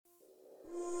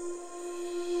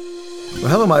Well,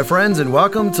 hello, my friends, and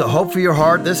welcome to Hope for Your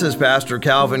Heart. This is Pastor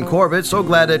Calvin Corbett. So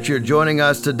glad that you're joining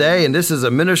us today. And this is a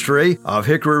ministry of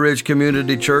Hickory Ridge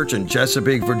Community Church in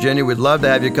Chesapeake, Virginia. We'd love to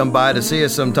have you come by to see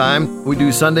us sometime. We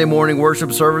do Sunday morning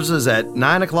worship services at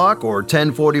 9 o'clock or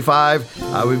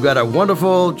 10:45. We've got a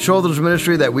wonderful children's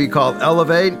ministry that we call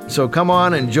Elevate. So come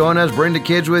on and join us. Bring the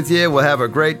kids with you. We'll have a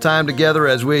great time together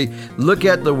as we look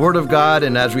at the Word of God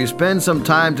and as we spend some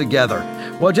time together.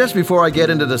 Well, just before I get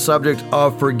into the subject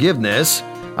of forgiveness,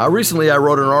 recently I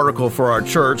wrote an article for our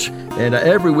church, and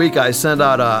every week I send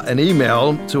out an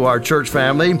email to our church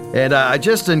family, and I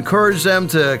just encourage them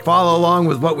to follow along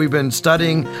with what we've been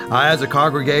studying as a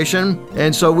congregation.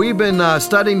 And so we've been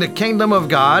studying the kingdom of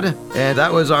God, and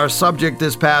that was our subject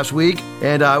this past week.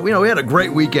 And we had a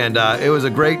great weekend. It was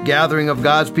a great gathering of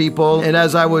God's people. And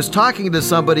as I was talking to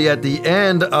somebody at the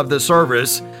end of the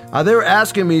service, they were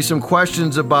asking me some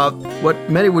questions about what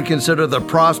many would consider the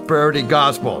prosperity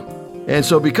gospel. And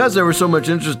so because they were so much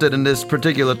interested in this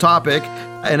particular topic,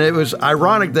 and it was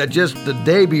ironic that just the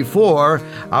day before,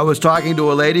 I was talking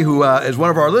to a lady who is one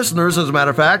of our listeners, as a matter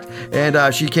of fact,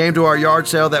 and she came to our yard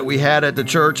sale that we had at the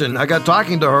church, and I got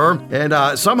talking to her,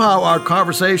 and somehow our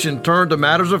conversation turned to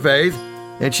matters of faith,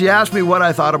 and she asked me what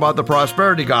I thought about the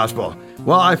prosperity gospel.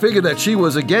 Well, I figured that she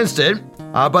was against it,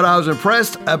 but I was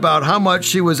impressed about how much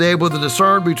she was able to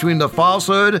discern between the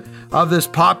falsehood of this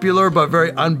popular but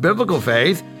very unbiblical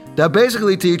faith that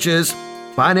basically teaches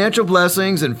financial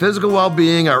blessings and physical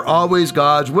well-being are always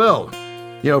God's will.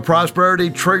 Prosperity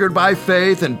triggered by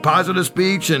faith and positive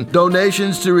speech and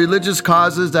donations to religious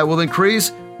causes that will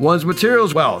increase one's material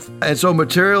wealth. And so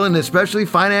material and especially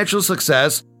financial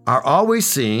success are always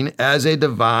seen as a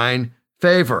divine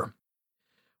favor.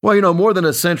 Well, more than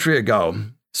a century ago,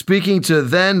 speaking to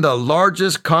then the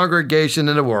largest congregation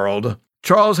in the world,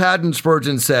 Charles Haddon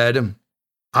Spurgeon said,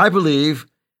 "I believe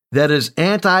that is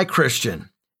anti-Christian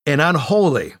and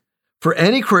unholy for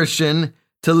any Christian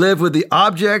to live with the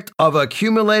object of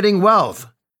accumulating wealth."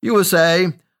 You will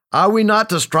say, are we not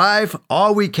to strive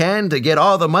all we can to get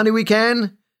all the money we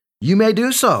can? You may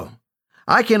do so.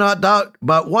 I cannot doubt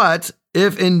but what,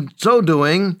 if in so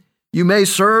doing, you may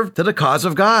serve to the cause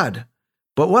of God.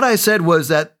 But what I said was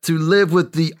that to live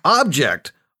with the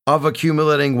object of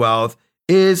accumulating wealth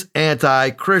is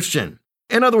anti-Christian.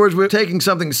 In other words, we're taking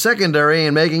something secondary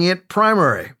and making it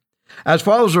primary. As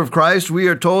followers of Christ, we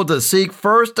are told to seek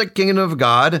first the kingdom of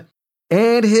God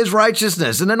and His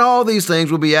righteousness, and then all these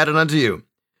things will be added unto you.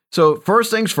 So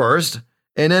first things first,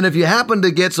 and then if you happen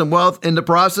to get some wealth in the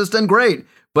process, then great.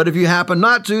 But if you happen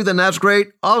not to, then that's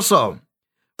great also.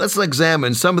 Let's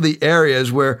examine some of the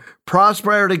areas where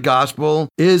prosperity gospel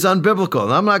is unbiblical.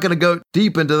 And I'm not going to go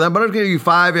deep into them, but I'm going to give you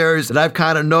 5 areas that I've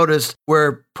kind of noticed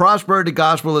where prosperity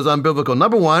gospel is unbiblical.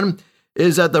 Number 1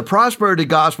 is that the prosperity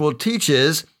gospel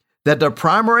teaches that the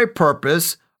primary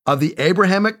purpose of the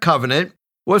Abrahamic covenant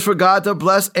was for God to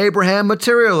bless Abraham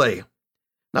materially.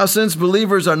 Now, since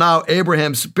believers are now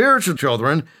Abraham's spiritual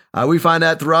children, we find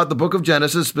that throughout the book of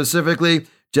Genesis, specifically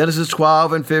Genesis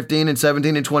 12 and 15 and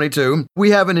 17 and 22, we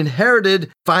have an inherited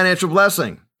financial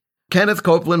blessing. Kenneth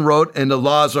Copeland wrote in The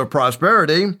Laws of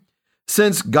Prosperity,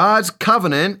 "Since God's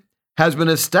covenant has been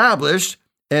established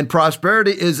and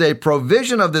prosperity is a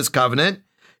provision of this covenant,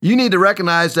 you need to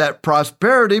recognize that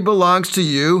prosperity belongs to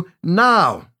you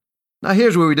now." Now,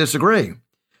 here's where we disagree.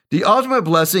 The ultimate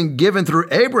blessing given through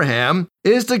Abraham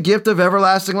is the gift of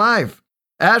everlasting life,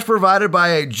 as provided by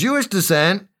a Jewish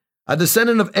descent, a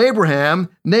descendant of Abraham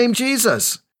named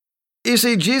Jesus. You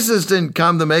see, Jesus didn't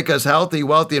come to make us healthy,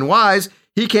 wealthy, and wise.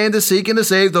 He came to seek and to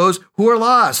save those who are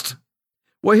lost.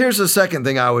 Well, here's the second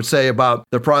thing I would say about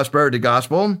the prosperity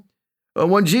gospel.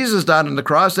 When Jesus died on the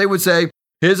cross, they would say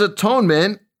His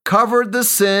atonement covered the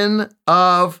sin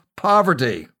of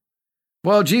poverty.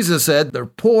 Well, Jesus said, "The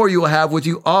poor you will have with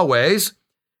you always."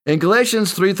 In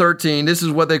Galatians 3:13, this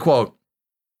is what they quote,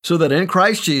 "So that in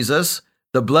Christ Jesus,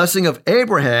 the blessing of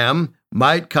Abraham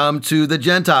might come to the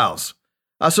Gentiles."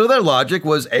 So their logic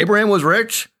was Abraham was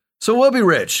rich, so we'll be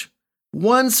rich.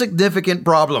 One significant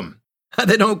problem.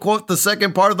 They don't quote the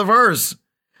second part of the verse.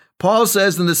 Paul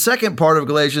says in the second part of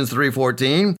Galatians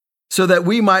 3:14, "So that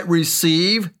we might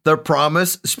receive the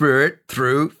promised Spirit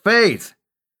through faith."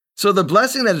 So the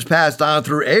blessing that is passed down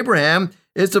through Abraham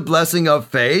is the blessing of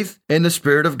faith in the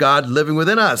Spirit of God living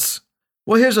within us.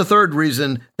 Well, here's a third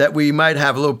reason that we might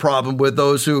have a little problem with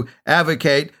those who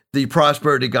advocate the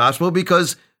prosperity gospel,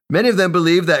 because many of them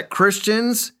believe that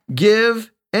Christians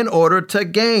give in order to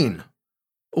gain.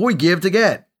 We give to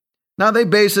get. Now, they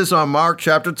base this on Mark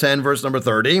chapter 10, verse number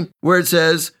 30, where it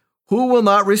says, "Who will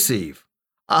not receive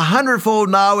 100-fold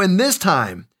now in this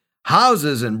time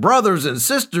houses and brothers and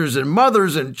sisters and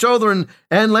mothers and children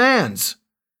and lands.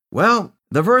 Well,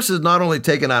 the verse is not only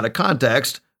taken out of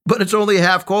context, but it's only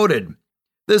half quoted.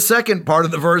 The second part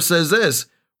of the verse says this,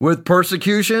 with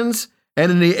persecutions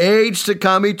and in the age to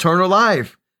come eternal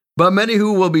life. But many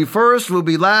who will be first will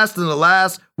be last, and the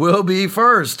last will be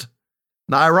first.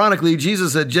 Now, ironically,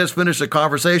 Jesus had just finished a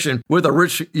conversation with a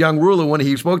rich young ruler when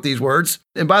he spoke these words.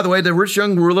 And by the way, the rich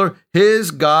young ruler,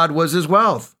 his God was his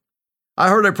wealth. I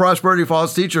heard a prosperity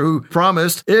false teacher who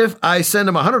promised if I send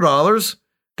him $100,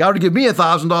 God would give me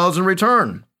 $1,000 in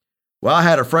return. Well, I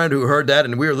had a friend who heard that,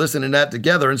 and we were listening to that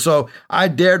together. And so I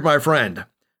dared my friend.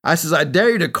 I says, I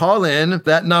dare you to call in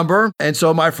that number. And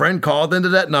so my friend called into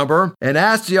that number and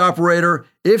asked the operator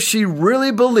if she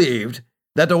really believed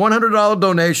that the $100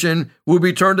 donation would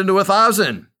be turned into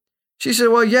 $1,000. She said,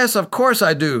 well, yes, of course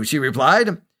I do, she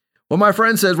replied. Well, my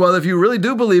friend says, well, if you really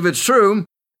do believe it's true,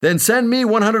 then send me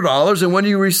 $100, and when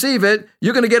you receive it,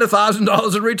 you're going to get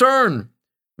 $1,000 in return.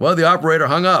 Well, the operator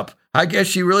hung up. I guess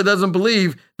she really doesn't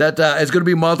believe that it's going to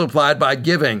be multiplied by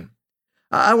giving.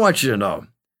 I want you to know,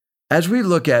 as we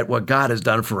look at what God has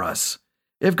done for us,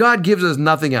 if God gives us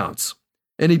nothing else,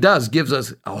 and he does, gives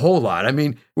us a whole lot. I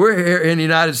mean, we're here in the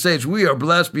United States. We are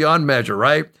blessed beyond measure,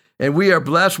 right? And we are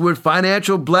blessed with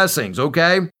financial blessings,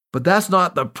 okay? But that's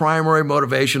not the primary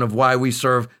motivation of why we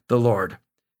serve the Lord.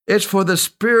 It's for the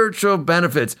spiritual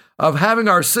benefits of having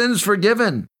our sins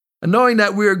forgiven and knowing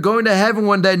that we are going to heaven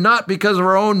one day, not because of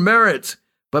our own merits,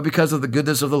 but because of the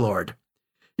goodness of the Lord.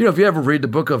 You know, if you ever read the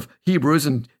book of Hebrews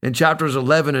in chapters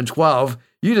 11 and 12,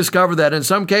 you discover that in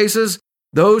some cases,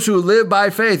 those who live by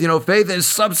faith, faith is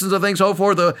substance of things hoped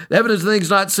for, the evidence of things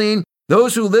not seen.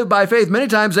 Those who live by faith, many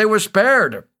times they were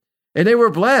spared, and they were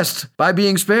blessed by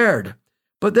being spared.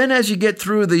 But then as you get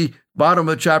through the bottom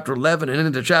of chapter 11 and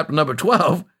into chapter number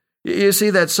 12, you see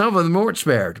that some of them weren't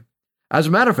spared. As a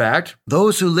matter of fact,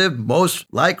 those who lived most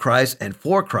like Christ and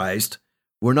for Christ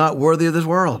were not worthy of this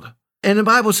world. And the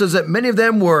Bible says that many of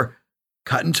them were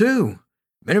cut in two.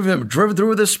 Many of them were driven through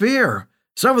with a spear.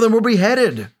 Some of them were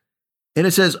beheaded. And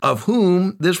it says, of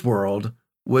whom this world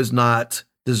was not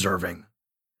deserving.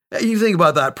 You think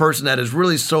about that person that is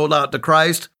really sold out to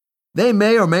Christ. They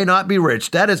may or may not be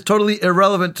rich. That is totally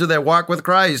irrelevant to their walk with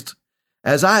Christ.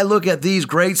 As I look at these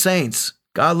great saints,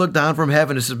 God looked down from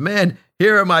heaven and says, man,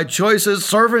 here are my choicest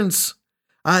servants.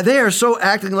 They are so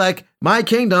acting like my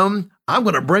kingdom, I'm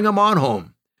going to bring them on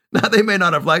home. Now, they may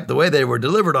not have liked the way they were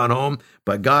delivered on home,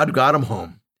 but God got them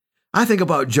home. I think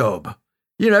about Job.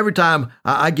 Every time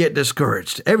I get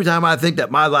discouraged, every time I think that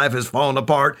my life has fallen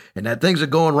apart and that things are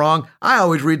going wrong, I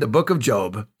always read the book of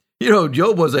Job.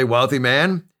 Job was a wealthy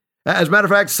man. As a matter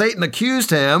of fact, Satan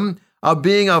accused him of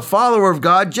being a follower of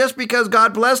God just because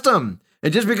God blessed him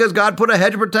and just because God put a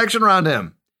hedge of protection around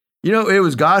him. It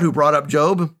was God who brought up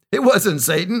Job. It wasn't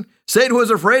Satan. Satan was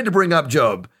afraid to bring up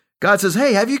Job. God says,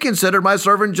 hey, have you considered my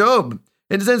servant Job?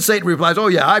 And then Satan replies, oh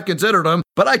yeah, I've considered him,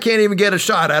 but I can't even get a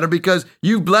shot at him because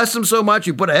you've blessed him so much,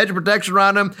 you put a hedge of protection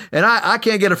around him, and I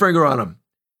can't get a finger on him.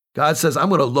 God says, I'm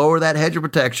going to lower that hedge of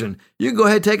protection. You can go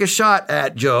ahead and take a shot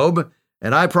at Job,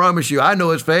 and I promise you, I know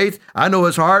his faith, I know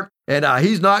his heart, and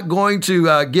he's not going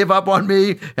to give up on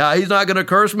me. He's not going to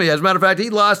curse me. As a matter of fact, he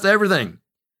lost everything.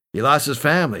 He lost his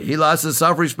family. He lost his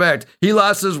self-respect. He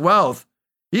lost his wealth.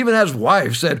 Even his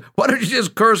wife said, why don't you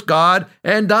just curse God,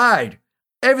 and died?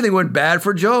 Everything went bad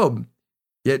for Job.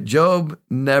 Yet Job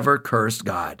never cursed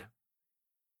God.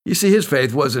 You see, his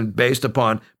faith wasn't based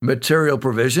upon material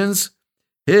provisions.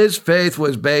 His faith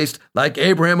was based like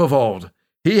Abraham of old.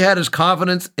 He had his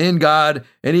confidence in God,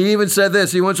 and he even said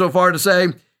this. He went so far to say,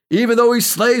 even though he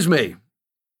slays me,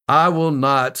 I will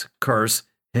not curse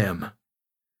him.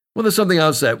 Well, there's something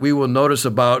else that we will notice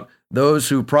about those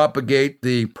who propagate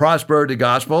the prosperity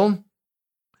gospel.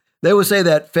 They will say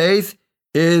that faith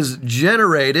is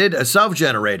generated,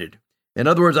 self-generated. In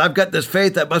other words, I've got this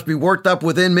faith that must be worked up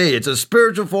within me. It's a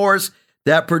spiritual force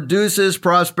that produces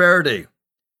prosperity.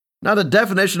 Now, the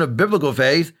definition of biblical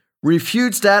faith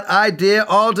refutes that idea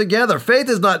altogether. Faith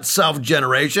is not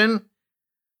self-generation.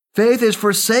 Faith is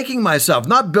forsaking myself,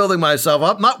 not building myself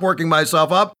up, not working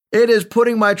myself up. It is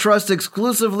putting my trust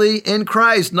exclusively in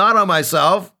Christ, not on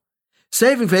myself.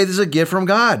 Saving faith is a gift from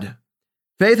God.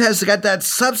 Faith has got that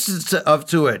substance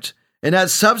to it, and that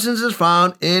substance is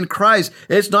found in Christ.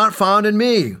 It's not found in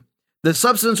me. The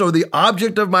substance or the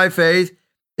object of my faith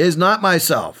is not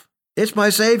myself. It's my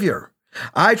Savior.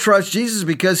 I trust Jesus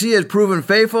because he has proven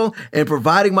faithful in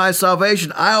providing my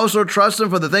salvation. I also trust him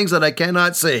for the things that I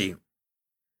cannot see.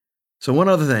 So one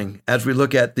other thing, as we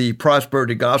look at the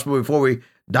prosperity gospel, before we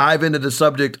dive into the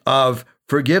subject of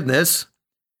forgiveness,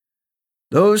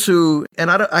 Those who, and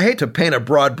I hate to paint a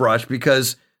broad brush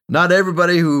because not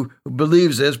everybody who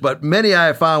believes this, but many I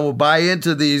have found will buy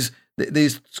into these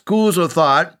schools of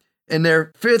thought. And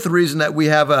their fifth reason that we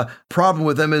have a problem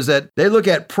with them is that they look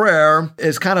at prayer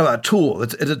as kind of a tool.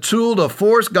 It's a tool to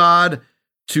force God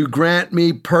to grant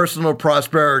me personal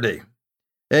prosperity.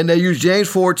 And they use James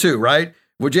 4:2, right?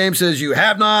 Where James says, you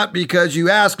have not because you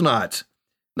ask not.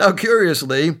 Now,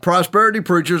 curiously, prosperity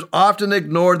preachers often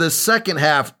ignore the second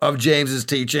half of James's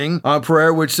teaching on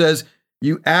prayer, which says,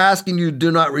 you ask and you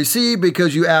do not receive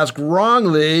because you ask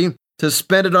wrongly to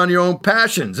spend it on your own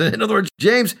passions. In other words,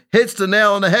 James hits the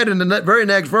nail on the head in the very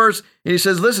next verse, and he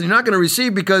says, listen, you're not going to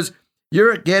receive because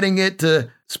you're getting it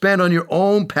to spend on your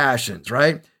own passions,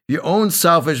 right? Your own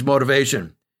selfish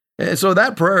motivation. And so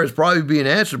that prayer is probably being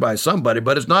answered by somebody,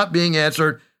 but it's not being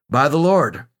answered by the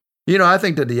Lord. I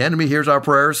think that the enemy hears our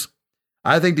prayers.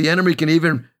 I think the enemy can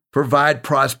even provide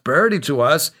prosperity to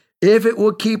us if it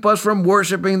will keep us from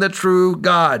worshiping the true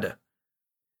God.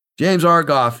 James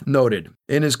Argoff noted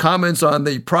in his comments on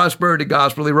the prosperity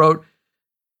gospel, he wrote,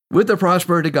 with the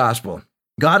prosperity gospel,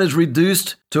 God is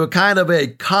reduced to a kind of a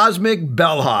cosmic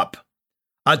bellhop,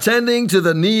 attending to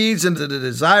the needs and to the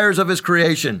desires of his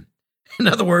creation. In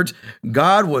other words,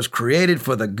 God was created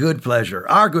for the good pleasure,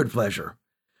 our good pleasure.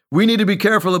 We need to be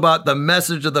careful about the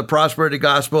message of the prosperity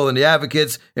gospel and the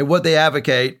advocates and what they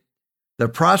advocate. The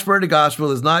prosperity gospel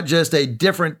is not just a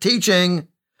different teaching.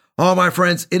 Oh, my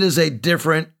friends, it is a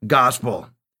different gospel.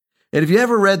 And if you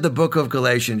ever read the book of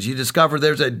Galatians, you discover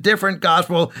there's a different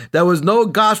gospel that was no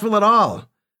gospel at all.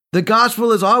 The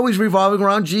gospel is always revolving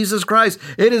around Jesus Christ.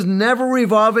 It is never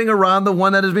revolving around the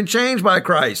one that has been changed by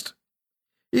Christ.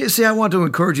 You see, I want to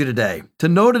encourage you today to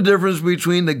know the difference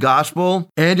between the gospel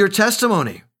and your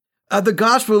testimony. The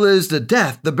gospel is the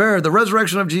death, the burial, the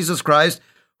resurrection of Jesus Christ,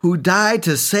 who died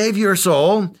to save your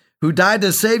soul, who died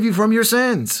to save you from your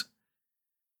sins.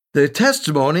 The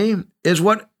testimony is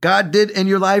what God did in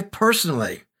your life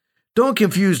personally. Don't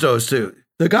confuse those two.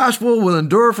 The gospel will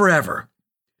endure forever.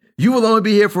 You will only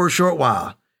be here for a short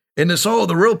while. And the soul,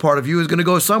 the real part of you, is going to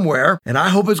go somewhere, and I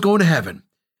hope it's going to heaven.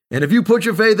 And if you put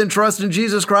your faith and trust in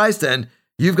Jesus Christ, then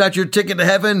you've got your ticket to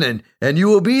heaven, and you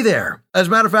will be there. As a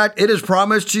matter of fact, it is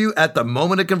promised to you at the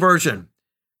moment of conversion.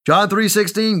 John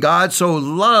 3:16, God so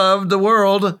loved the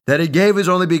world that he gave his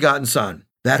only begotten Son,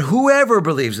 that whoever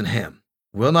believes in him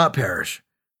will not perish,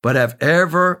 but have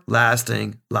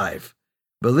everlasting life.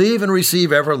 Believe and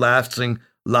receive everlasting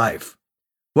life.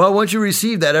 Well, once you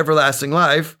receive that everlasting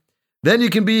life, then you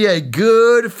can be a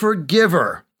good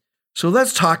forgiver. So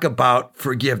let's talk about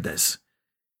forgiveness.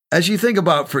 As you think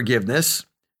about forgiveness,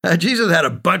 Jesus had a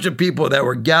bunch of people that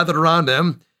were gathered around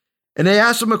him, and they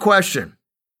asked him a question.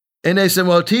 And they said,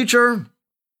 well, teacher,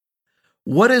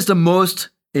 what is the most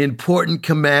important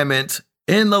commandment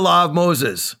in the law of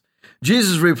Moses?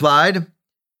 Jesus replied,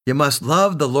 you must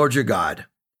love the Lord your God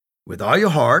with all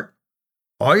your heart,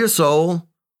 all your soul,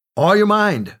 all your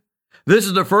mind. This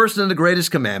is the first and the greatest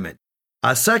commandment.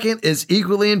 A second is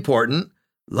equally important.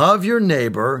 Love your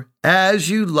neighbor as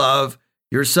you love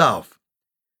yourself.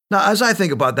 Now, as I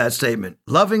think about that statement,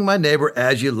 loving my neighbor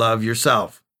as you love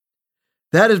yourself,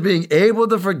 that is being able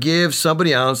to forgive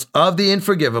somebody else of the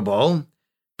unforgivable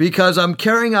because I'm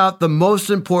carrying out the most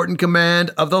important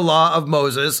command of the law of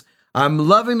Moses. I'm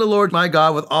loving the Lord my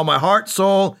God with all my heart,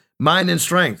 soul, mind, and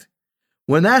strength.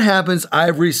 When that happens,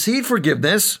 I've received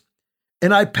forgiveness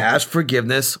and I pass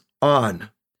forgiveness on.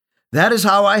 That is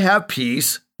how I have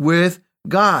peace with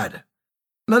God.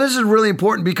 Now, this is really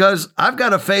important because I've got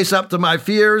to face up to my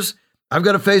fears. I've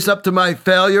got to face up to my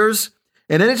failures.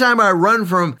 And anytime I run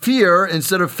from fear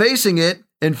instead of facing it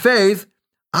in faith,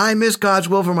 I miss God's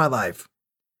will for my life.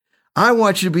 I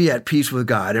want you to be at peace with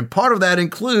God. And part of that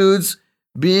includes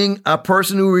being a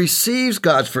person who receives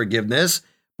God's forgiveness,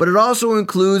 but it also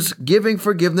includes giving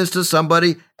forgiveness to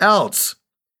somebody else.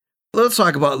 Let's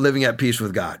talk about living at peace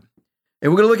with God.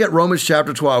 And we're going to look at Romans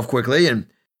chapter 12 quickly.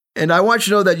 And I want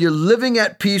you to know that you're living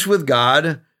at peace with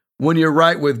God when you're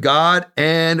right with God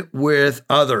and with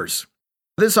others.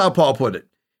 This is how Paul put it.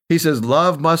 He says,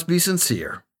 love must be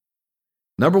sincere.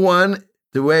 Number one,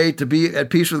 the way to be at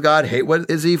peace with God, hate what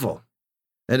is evil.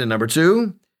 And then number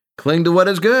two, cling to what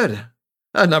is good.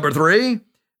 Number three,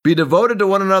 be devoted to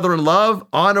one another in love,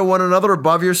 honor one another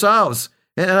above yourselves.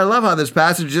 And I love how this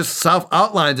passage just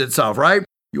self-outlines itself, right?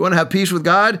 You want to have peace with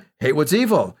God? Hate what's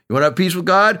evil. You want to have peace with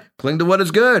God? Cling to what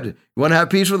is good. You want to have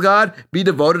peace with God? Be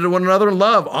devoted to one another in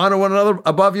love. Honor one another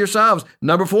above yourselves.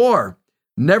 Number four,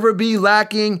 never be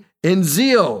lacking in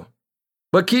zeal,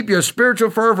 but keep your spiritual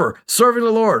fervor, serving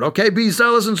the Lord. Okay, be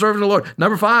zealous in serving the Lord.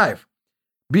 Number five,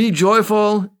 be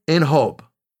joyful in hope.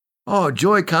 Oh,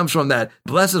 joy comes from that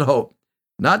blessed hope.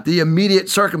 Not the immediate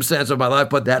circumstance of my life,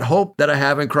 but that hope that I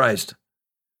have in Christ.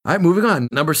 All right, moving on.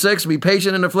 Number 6, be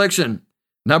patient in affliction.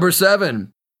 Number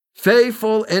 7,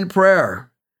 faithful in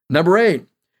prayer. Number 8,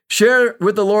 share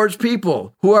with the Lord's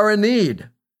people who are in need.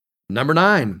 Number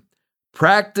 9,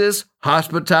 practice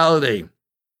hospitality.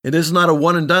 And this is not a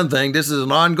one and done thing. This is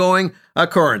an ongoing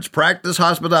occurrence. Practice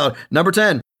hospitality. Number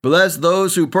 10, bless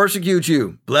those who persecute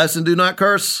you. Bless and do not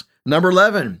curse. Number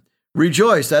 11,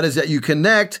 rejoice. That is that you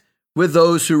connect with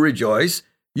those who rejoice.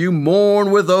 You mourn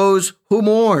with those who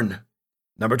mourn.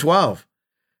 Number 12,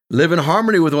 live in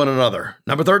harmony with one another.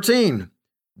 Number 13,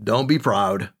 don't be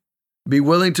proud. Be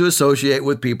willing to associate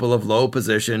with people of low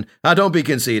position. Don't be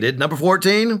conceited. Number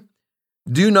 14,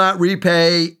 do not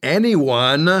repay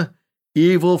anyone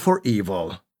evil for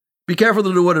evil. Be careful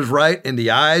to do what is right in the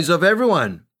eyes of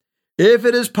everyone. If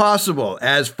it is possible,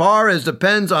 as far as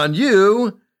depends on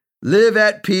you, live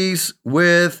at peace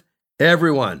with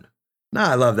everyone.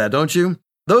 Now, I love that, don't you?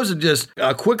 Those are just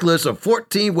a quick list of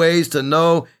 14 ways to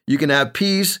know you can have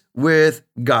peace with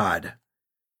God.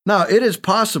 Now, it is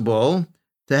possible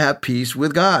to have peace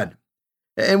with God.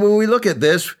 And when we look at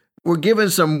this, we're given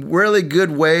some really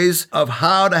good ways of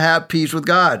how to have peace with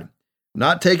God.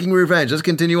 Not taking revenge. Let's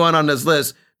continue on this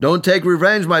list. Don't take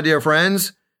revenge, my dear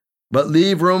friends, but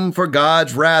leave room for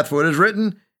God's wrath. For it is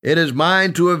written, it is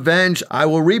mine to avenge. I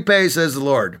will repay, says the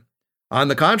Lord. On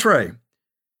the contrary,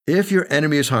 if your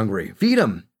enemy is hungry, feed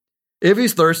him. If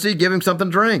he's thirsty, give him something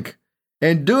to drink.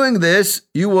 In doing this,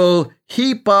 you will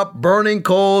heap up burning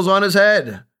coals on his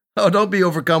head. Oh, don't be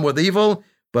overcome with evil,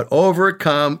 but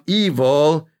overcome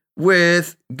evil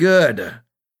with good.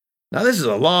 Now, this is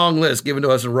a long list given to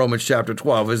us in Romans chapter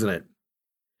 12, isn't it?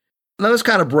 Now, let's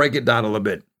kind of break it down a little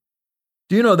bit.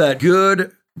 Do you know that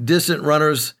good, distant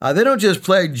runners, they don't just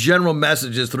play general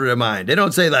messages through their mind. They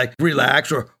don't say like,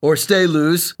 relax or stay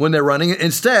loose when they're running.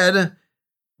 Instead,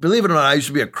 believe it or not, I used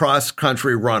to be a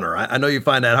cross-country runner. I know you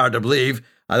find that hard to believe.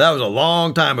 That was a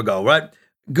long time ago, right?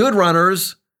 Good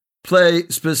runners play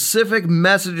specific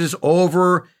messages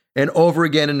over and over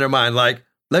again in their mind, like,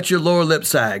 let your lower lip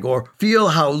sag, or feel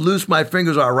how loose my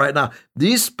fingers are right now.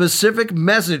 These specific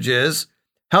messages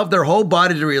help their whole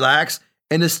body to relax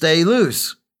and to stay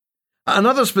loose.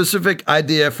 Another specific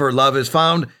idea for love is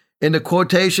found in the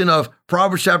quotation of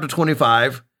Proverbs chapter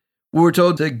 25. We're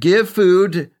told to give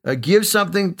food, give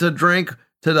something to drink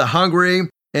to the hungry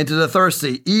and to the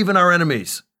thirsty, even our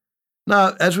enemies.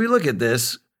 Now, as we look at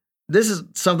this is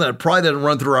something that probably doesn't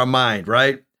run through our mind,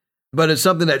 right? But it's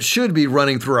something that should be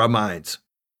running through our minds.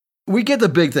 We get the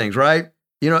big things, right?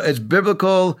 You know, it's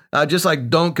biblical, just like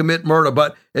don't commit murder,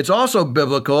 but it's also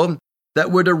biblical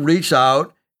that we're to reach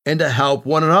out and to help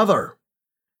one another.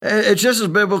 It's just as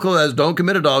biblical as don't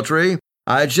commit adultery.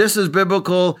 It's just as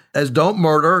biblical as don't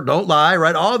murder, don't lie,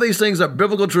 right? All these things are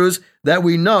biblical truths that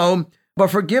we know,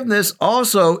 but forgiveness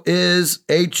also is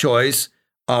a choice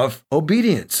of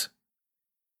obedience.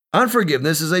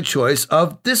 Unforgiveness is a choice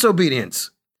of disobedience.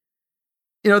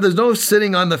 You know, there's no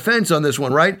sitting on the fence on this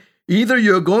one, right? Either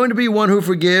you're going to be one who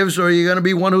forgives or you're going to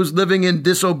be one who's living in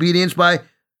disobedience by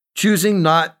choosing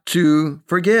not to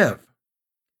forgive.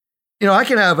 You know, I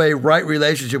can have a right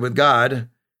relationship with God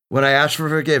when I ask for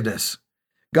forgiveness.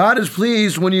 God is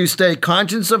pleased when you stay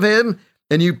conscious of him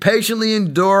and you patiently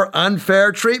endure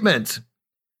unfair treatment.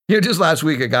 You know, just last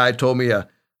week, a guy told me a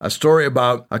story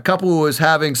about a couple who was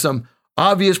having some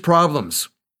obvious problems.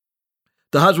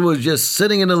 The husband was just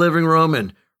sitting in the living room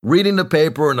and reading the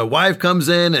paper, and the wife comes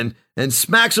in and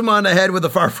smacks him on the head with a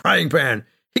frying pan.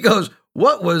 He goes,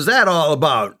 "What was that all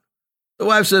about?" The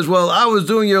wife says, "Well, I was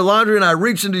doing your laundry and I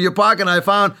reached into your pocket and I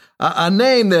found a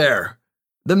name there.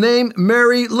 The name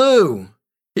Mary Lou."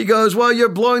 He goes, "Well, you're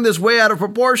blowing this way out of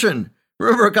proportion.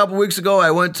 Remember a couple weeks ago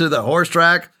I went to the horse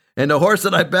track and the horse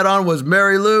that I bet on was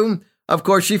Mary Lou? Of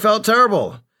course, she felt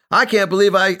terrible. I can't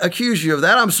believe I accused you of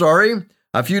that. I'm sorry."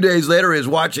 A few days later, he's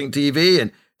watching TV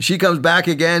and she comes back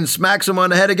again, smacks him on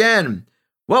the head again.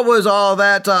 "What was all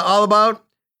that all about?"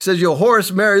 He says, "Your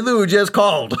horse, Mary Lou, just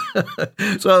called."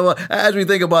 So as we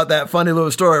think about that funny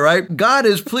little story, right? God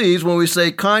is pleased when we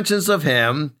stay conscious of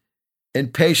him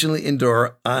and patiently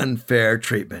endure unfair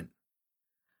treatment.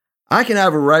 I can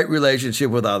have a right relationship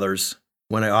with others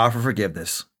when I offer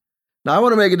forgiveness. Now, I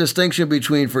want to make a distinction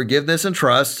between forgiveness and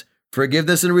trust,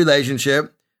 forgiveness and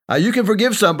relationship. You can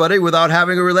forgive somebody without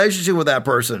having a relationship with that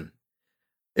person.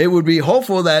 It would be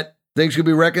hopeful that things could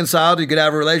be reconciled. You could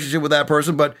have a relationship with that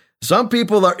person, but some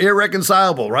people are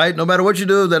irreconcilable, right? No matter what you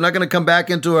do, they're not going to come back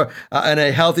into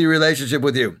a healthy relationship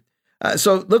with you.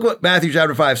 So look what Matthew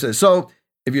chapter 5 says. So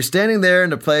if you're standing there in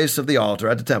the place of the altar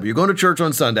at the temple, you're going to church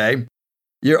on Sunday,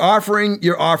 You're offering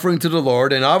to the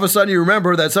Lord, and all of a sudden you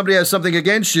remember that somebody has something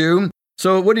against you.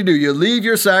 So what do? You leave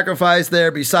your sacrifice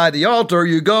there beside the altar,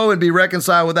 you go and be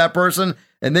reconciled with that person,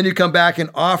 and then you come back and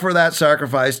offer that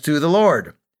sacrifice to the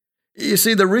Lord. You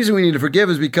see, the reason we need to forgive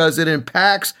is because it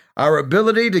impacts our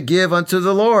ability to give unto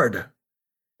the Lord.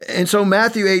 And so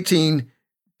Matthew 18,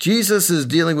 Jesus is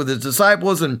dealing with his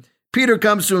disciples, and Peter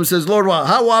comes to him and says, Lord, well,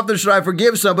 how often should I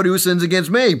forgive somebody who sins against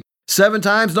me? 7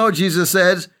 times? No, Jesus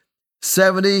says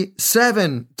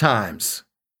 77 times.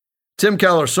 Tim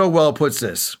Keller so well puts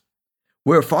this.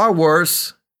 We're far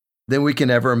worse than we can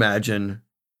ever imagine,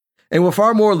 and we're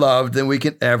far more loved than we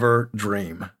can ever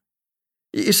dream.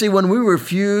 You see, when we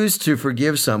refuse to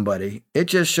forgive somebody, it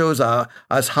just shows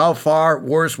us how far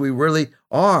worse we really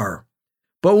are.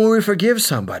 But when we forgive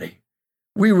somebody,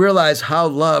 we realize how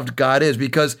loved God is,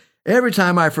 because every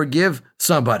time I forgive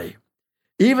somebody,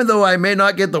 even though I may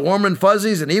not get the warm and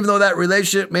fuzzies, and even though that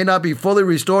relationship may not be fully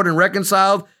restored and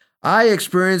reconciled, I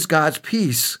experience God's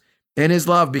peace and his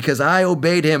love because I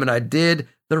obeyed him and I did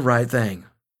the right thing.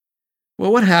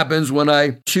 Well, what happens when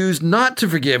I choose not to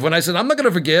forgive? When I said, I'm not going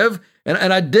to forgive, and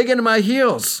I dig into my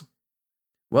heels?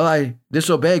 Well, I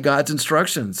disobey God's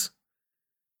instructions.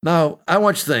 Now, I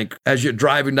want you to think as you're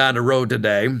driving down the road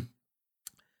today,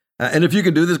 and if you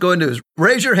can do this, go ahead and do this.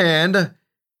 Raise your hand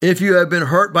if you have been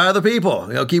hurt by other people.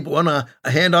 Keep a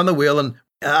hand on the wheel, and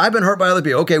I've been hurt by other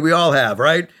people. Okay, we all have,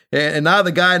 right? And now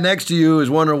the guy next to you is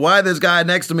wondering why this guy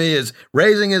next to me is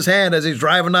raising his hand as he's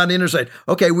driving down the interstate.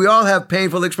 Okay, we all have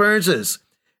painful experiences.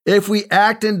 If we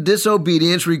act in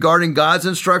disobedience regarding God's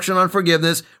instruction on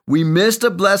forgiveness, we miss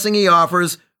the blessing he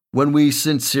offers when we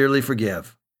sincerely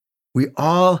forgive. We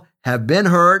all have been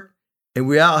hurt, and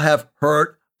we all have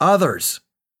hurt others.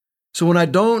 So when I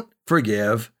don't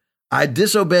forgive, I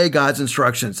disobey God's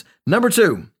instructions. Number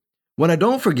 2, when I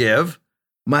don't forgive,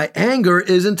 my anger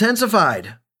is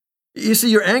intensified. You see,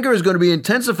 your anger is going to be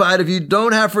intensified if you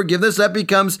don't have forgiveness. That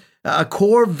becomes a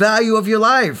core value of your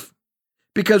life.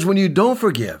 Because when you don't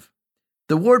forgive,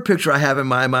 the word picture I have in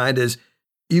my mind is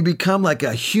you become like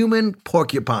a human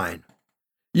porcupine.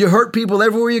 You hurt people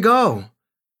everywhere you go.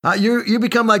 You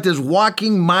become like this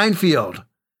walking minefield.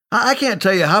 I can't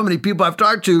tell you how many people I've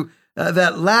talked to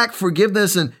that lack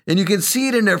forgiveness, and you can see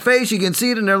it in their face, you can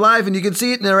see it in their life, and you can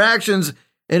see it in their actions,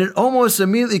 and it almost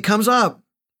immediately comes up.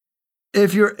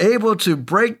 If you're able to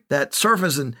break that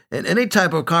surface in any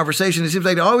type of conversation, it seems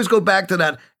like they always go back to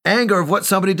that anger of what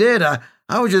somebody did.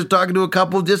 I was just talking to a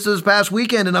couple just this past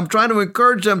weekend, and I'm trying to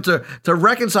encourage them to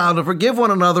reconcile, to forgive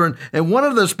one another. And one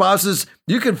of the spouses,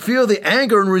 you can feel the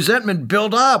anger and resentment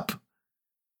build up.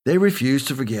 They refuse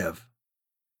to forgive.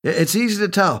 It's easy to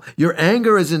tell. Your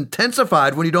anger is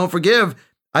intensified when you don't forgive.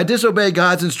 I disobey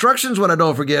God's instructions when I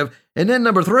don't forgive. And then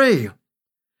number 3,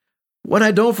 when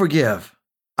I don't forgive,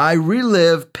 I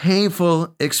relive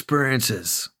painful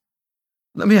experiences.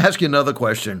 Let me ask you another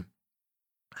question.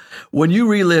 When you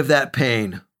relive that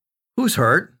pain, who's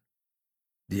hurt?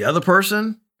 The other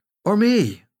person or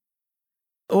me?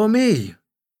 Or me?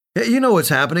 You know what's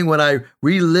happening when I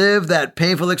relive that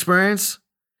painful experience?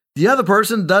 The other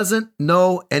person doesn't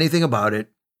know anything about it.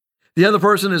 The other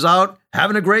person is out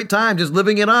having a great time, just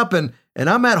living it up, and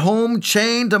I'm at home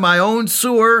chained to my own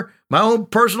sewer, my own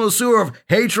personal sewer of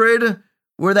hatred,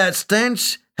 where that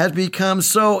stench has become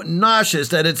so nauseous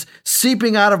that it's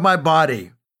seeping out of my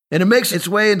body. And it makes its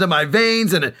way into my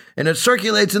veins, and it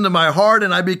circulates into my heart,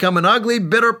 and I become an ugly,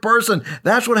 bitter person.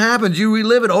 That's what happens. You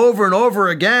relive it over and over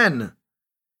again.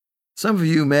 Some of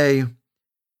you may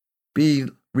be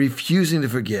refusing to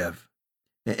forgive.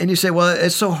 And you say, well,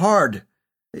 it's so hard,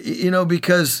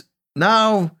 because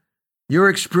now your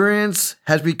experience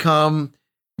has become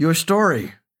your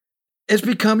story. It's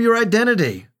become your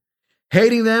identity.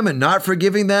 Hating them and not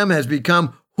forgiving them has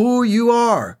become who you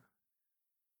are.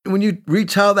 When you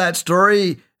retell that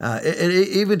story,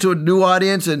 even to a new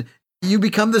audience, and you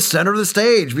become the center of the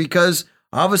stage because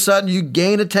all of a sudden you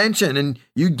gain attention and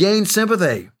you gain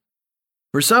sympathy.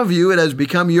 For some of you, it has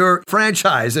become your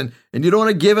franchise, and you don't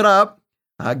want to give it up.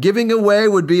 Giving away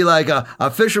would be like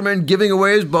a fisherman giving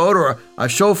away his boat, or a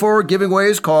chauffeur giving away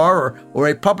his car, or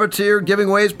a puppeteer giving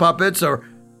away his puppets, or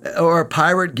a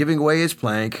pirate giving away his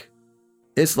plank.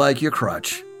 It's like your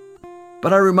crutch.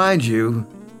 But I remind you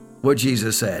what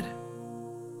Jesus said.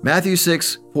 Matthew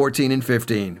 6:14 and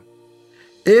 15.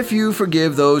 If you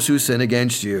forgive those who sin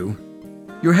against you,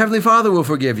 your heavenly Father will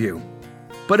forgive you.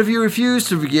 But if you refuse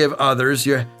to forgive others,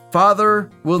 your Father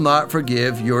will not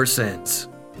forgive your sins.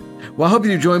 Well, I hope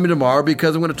you join me tomorrow,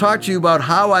 because I'm going to talk to you about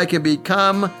how I can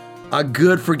become a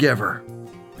good forgiver.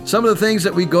 Some of the things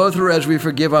that we go through as we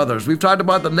forgive others. We've talked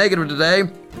about the negative today.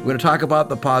 We're going to talk about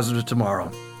the positive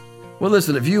tomorrow. Well,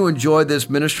 listen, if you enjoyed this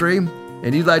ministry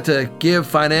and you'd like to give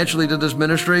financially to this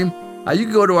ministry, you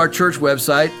can go to our church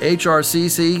website,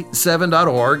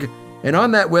 hrcc7.org. And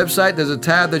on that website, there's a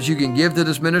tab that you can give to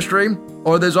this ministry,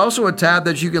 or there's also a tab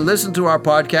that you can listen to our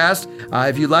podcast.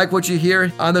 If you like what you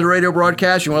hear on the radio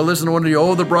broadcast, you want to listen to one of the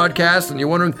older broadcasts, and you're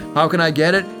wondering, how can I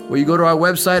get it? Well, you go to our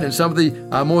website, and some of the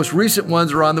most recent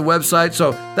ones are on the website.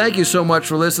 So thank you so much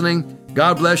for listening.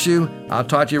 God bless you. I'll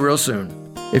talk to you real soon.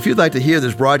 If you'd like to hear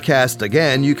this broadcast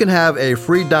again, you can have a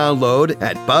free download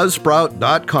at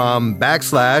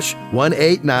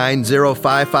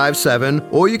buzzsprout.com/1890557,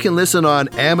 or you can listen on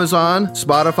Amazon,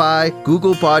 Spotify,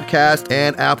 Google Podcast,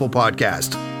 and Apple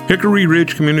Podcast. Hickory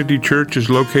Ridge Community Church is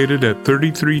located at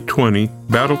 3320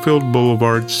 Battlefield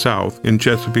Boulevard South in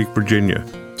Chesapeake, Virginia.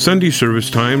 Sunday service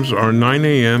times are 9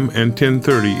 a.m. and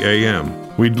 10:30 a.m.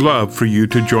 We'd love for you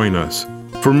to join us.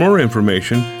 For more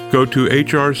information, go to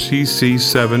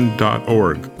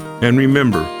hrcc7.org. And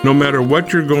remember, no matter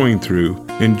what you're going through,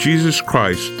 in Jesus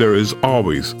Christ there is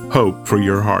always hope for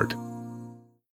your heart.